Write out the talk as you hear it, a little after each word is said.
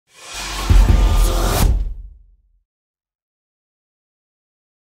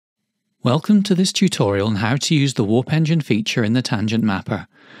Welcome to this tutorial on how to use the Warp Engine feature in the Tangent Mapper.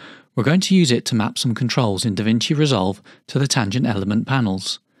 We're going to use it to map some controls in DaVinci Resolve to the tangent element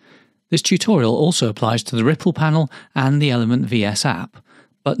panels. This tutorial also applies to the Ripple panel and the Element VS app,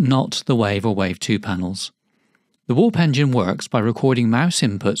 but not the Wave or Wave 2 panels. The Warp Engine works by recording mouse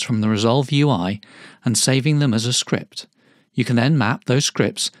inputs from the Resolve UI and saving them as a script. You can then map those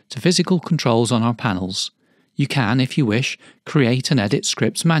scripts to physical controls on our panels. You can, if you wish, create and edit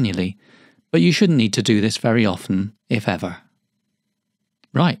scripts manually, but you shouldn't need to do this very often, if ever.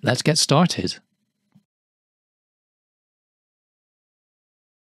 Right, let's get started.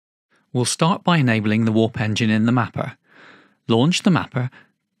 We'll start by enabling the Warp Engine in the Mapper. Launch the Mapper,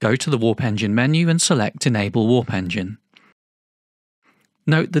 go to the Warp Engine menu and select Enable Warp Engine.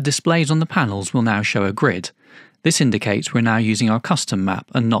 Note the displays on the panels will now show a grid. This indicates we're now using our custom map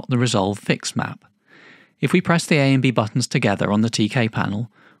and not the Resolve fixed map. If we press the A and B buttons together on the TK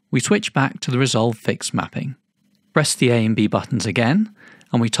panel, we switch back to the Resolve fixed mapping. Press the A and B buttons again,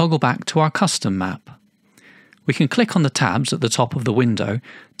 and we toggle back to our custom map. We can click on the tabs at the top of the window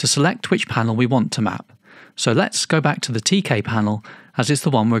to select which panel we want to map. So let's go back to the TK panel, as it's the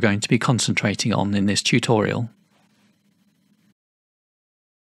one we're going to be concentrating on in this tutorial.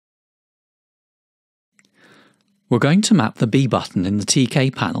 We're going to map the B button in the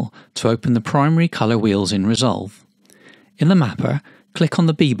TK panel to open the primary colour wheels in Resolve. In the Mapper, click on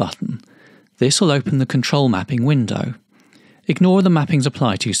the B button. This will open the control mapping window. Ignore the Mappings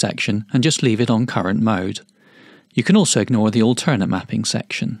Apply To section and just leave it on current mode. You can also ignore the alternate mapping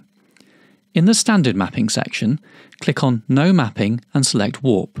section. In the standard mapping section, click on No Mapping and select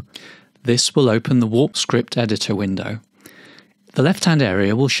Warp. This will open the Warp Script Editor window. The left-hand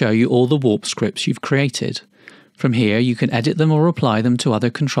area will show you all the warp scripts you've created. From here you can edit them or apply them to other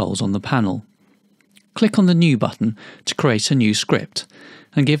controls on the panel. Click on the New button to create a new script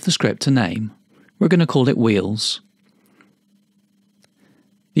and give the script a name. We're going to call it Wheels.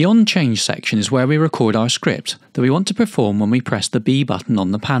 The On Change section is where we record our script that we want to perform when we press the B button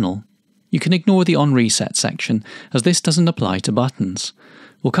on the panel. You can ignore the On Reset section, as this doesn't apply to buttons.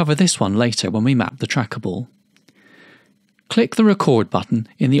 We'll cover this one later when we map the trackerball. Click the Record button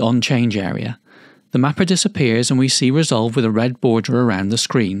in the On Change area. The mapper disappears and we see Resolve with a red border around the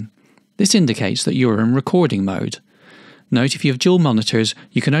screen. This indicates that you are in recording mode. Note if you have dual monitors,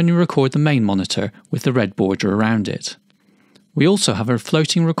 you can only record the main monitor with the red border around it. We also have a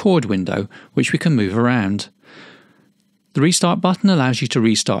floating record window which we can move around. The Restart button allows you to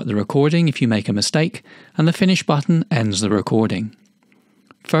restart the recording if you make a mistake, and the Finish button ends the recording.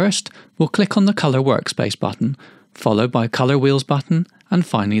 First, we'll click on the Color Workspace button, followed by Color Wheels button, and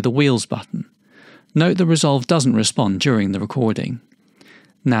finally the Wheels button. Note that Resolve doesn't respond during the recording.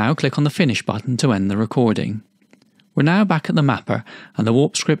 Now click on the Finish button to end the recording. We're now back at the Mapper and the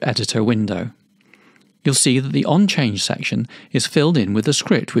Warp Script Editor window. You'll see that the On Change section is filled in with the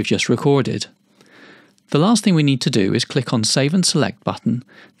script we've just recorded. The last thing we need to do is click on Save and Select button.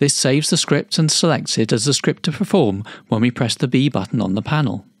 This saves the script and selects it as the script to perform when we press the B button on the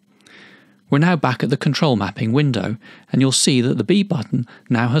panel. We're now back at the control mapping window, and you'll see that the B button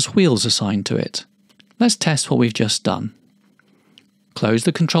now has wheels assigned to it. Let's test what we've just done. Close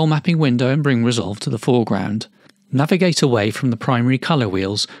the control mapping window and bring Resolve to the foreground. Navigate away from the primary colour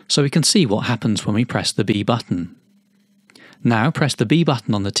wheels so we can see what happens when we press the B button. Now press the B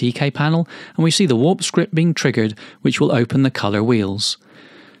button on the TK panel and we see the warp script being triggered, which will open the colour wheels.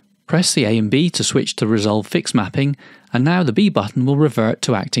 Press the A and B to switch to Resolve fixed mapping, and now the B button will revert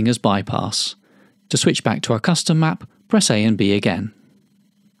to acting as bypass. To switch back to our custom map, press A and B again.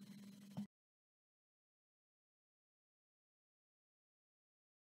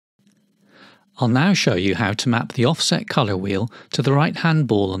 I'll now show you how to map the offset colour wheel to the right-hand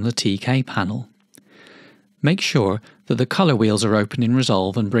ball on the TK panel. Make sure that the colour wheels are open in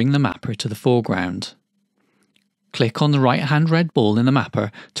Resolve and bring the mapper to the foreground. Click on the right-hand red ball in the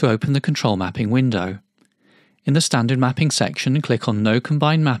mapper to open the control mapping window. In the standard mapping section, click on No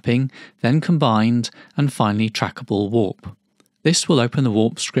Combined Mapping, then Combined, and finally Trackable Warp. This will open the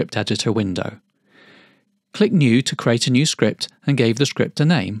Warp Script Editor window. Click New to create a new script and give the script a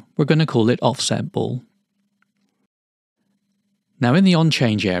name. We're going to call it Offset Ball. Now in the On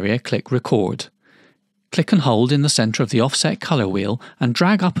Change area, click Record. Click and hold in the centre of the offset colour wheel and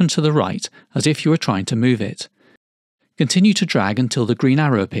drag up and to the right as if you were trying to move it. Continue to drag until the green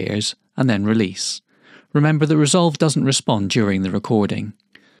arrow appears and then release. Remember that Resolve doesn't respond during the recording.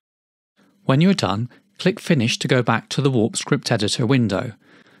 When you're done, click Finish to go back to the Warp Script Editor window.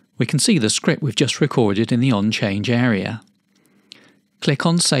 We can see the script we've just recorded in the On Change area. Click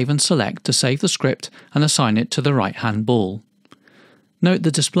on Save and Select to save the script and assign it to the right-hand ball. Note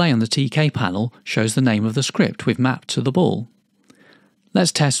the display on the TK panel shows the name of the script we've mapped to the ball.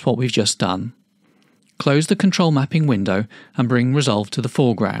 Let's test what we've just done. Close the control mapping window and bring Resolve to the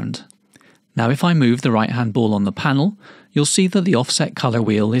foreground. Now if I move the right-hand ball on the panel, you'll see that the offset colour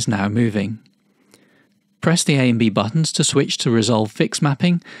wheel is now moving. Press the A and B buttons to switch to Resolve Fix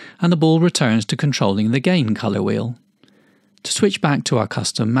Mapping, and the ball returns to controlling the gain colour wheel. To switch back to our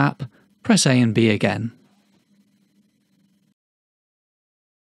custom map, press A and B again.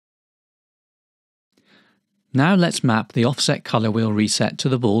 Now let's map the offset colour wheel reset to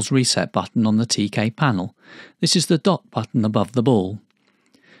the ball's reset button on the TK panel. This is the dot button above the ball.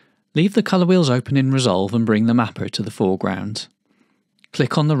 Leave the colour wheels open in Resolve and bring the mapper to the foreground.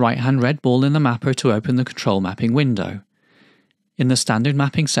 Click on the right-hand red ball in the mapper to open the control mapping window. In the standard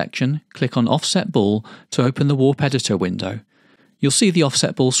mapping section, click on Offset Ball to open the Warp Editor window. You'll see the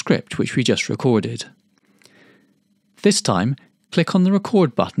offset ball script which we just recorded. This time, click on the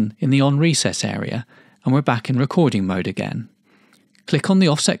Record button in the On Reset area, and we're back in recording mode again. Click on the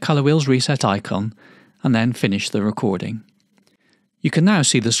Offset Colour Wheels Reset icon, and then finish the recording. You can now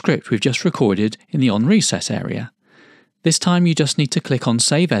see the script we've just recorded in the On Reset area. This time you just need to click on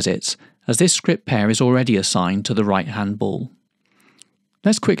Save Edits, as this script pair is already assigned to the right-hand ball.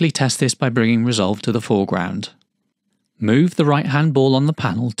 Let's quickly test this by bringing Resolve to the foreground. Move the right-hand ball on the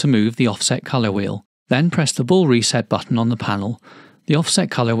panel to move the offset colour wheel, then press the ball reset button on the panel. The offset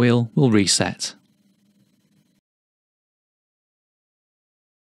colour wheel will reset.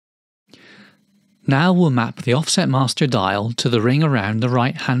 Now we'll map the offset master dial to the ring around the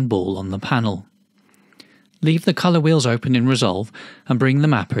right-hand ball on the panel. Leave the colour wheels open in Resolve and bring the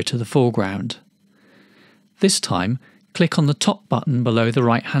mapper to the foreground. This time, click on the top button below the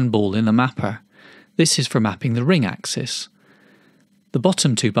right-hand ball in the mapper. This is for mapping the ring axis. The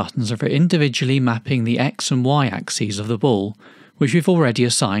bottom two buttons are for individually mapping the X and Y axes of the ball, which we've already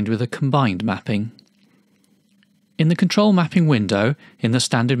assigned with a combined mapping. In the control mapping window, in the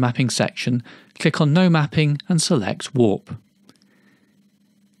standard mapping section, click on No Mapping and select Warp.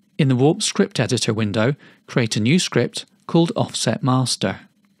 In the Warp Script Editor window, create a new script called Offset Master.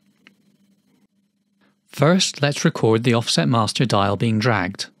 First, let's record the offset master dial being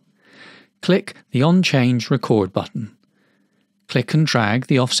dragged. Click the On Change Record button. Click and drag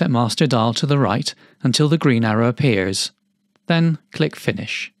the offset master dial to the right until the green arrow appears. Then click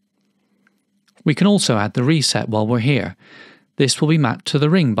Finish. We can also add the reset while we're here. This will be mapped to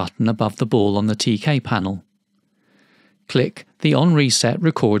the ring button above the ball on the TK panel. Click the On Reset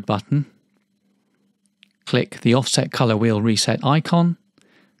Record button. Click the Offset Colour Wheel Reset icon,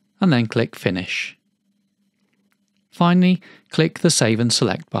 and then click Finish. Finally, click the Save and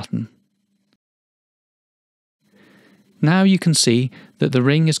Select button. Now you can see that the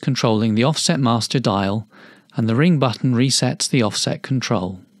ring is controlling the offset master dial, and the ring button resets the offset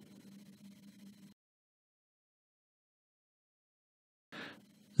control.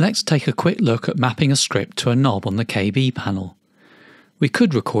 Let's take a quick look at mapping a script to a knob on the KB panel. We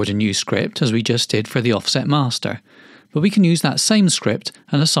could record a new script as we just did for the offset master, but we can use that same script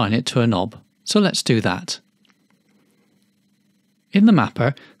and assign it to a knob, so let's do that. In the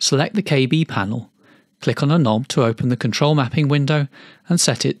mapper, select the KB panel, click on a knob to open the control mapping window and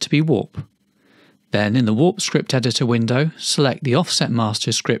set it to be warp. Then in the Warp Script Editor window, select the offset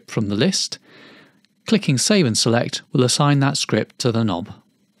master script from the list. Clicking Save and Select will assign that script to the knob.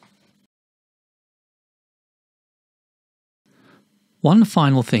 One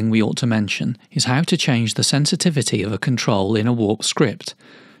final thing we ought to mention is how to change the sensitivity of a control in a warp script.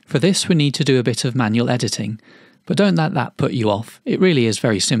 For this we need to do a bit of manual editing, but don't let that put you off, it really is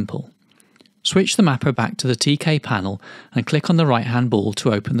very simple. Switch the mapper back to the TK panel and click on the right-hand ball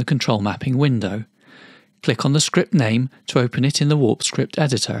to open the control mapping window. Click on the script name to open it in the Warp Script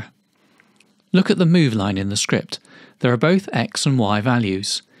Editor. Look at the move line in the script. There are both X and Y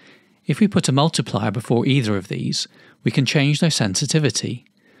values. If we put a multiplier before either of these, we can change their sensitivity.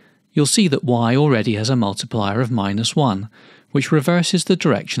 You'll see that Y already has a multiplier of -1, which reverses the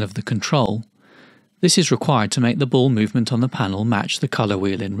direction of the control. This is required to make the ball movement on the panel match the colour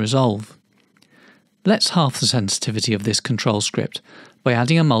wheel in Resolve. Let's half the sensitivity of this control script by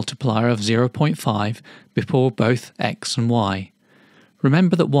adding a multiplier of 0.5 before both X and Y.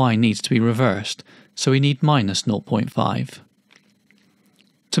 Remember that Y needs to be reversed, so we need -0.5.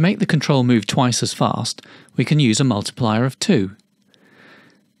 To make the control move twice as fast, we can use a multiplier of 2.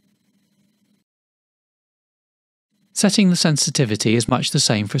 Setting the sensitivity is much the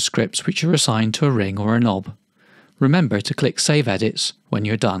same for scripts which are assigned to a ring or a knob. Remember to click Save Edits when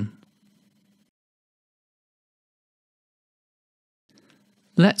you're done.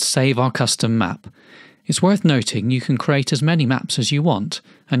 Let's save our custom map. It's worth noting you can create as many maps as you want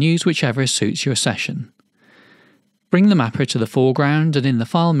and use whichever suits your session. Bring the mapper to the foreground and in the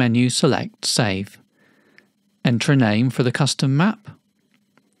File menu select Save. Enter a name for the custom map.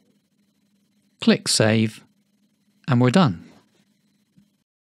 Click Save, and we're done.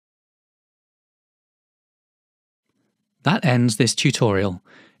 That ends this tutorial.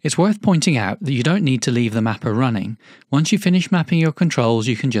 It's worth pointing out that you don't need to leave the mapper running. Once you finish mapping your controls,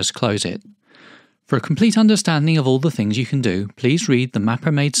 you can just close it. For a complete understanding of all the things you can do, please read the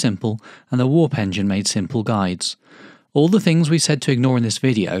Mapper Made Simple and the Warp Engine Made Simple guides. All the things we said to ignore in this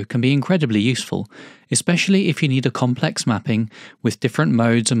video can be incredibly useful, especially if you need a complex mapping with different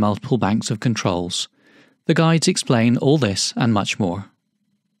modes and multiple banks of controls. The guides explain all this and much more.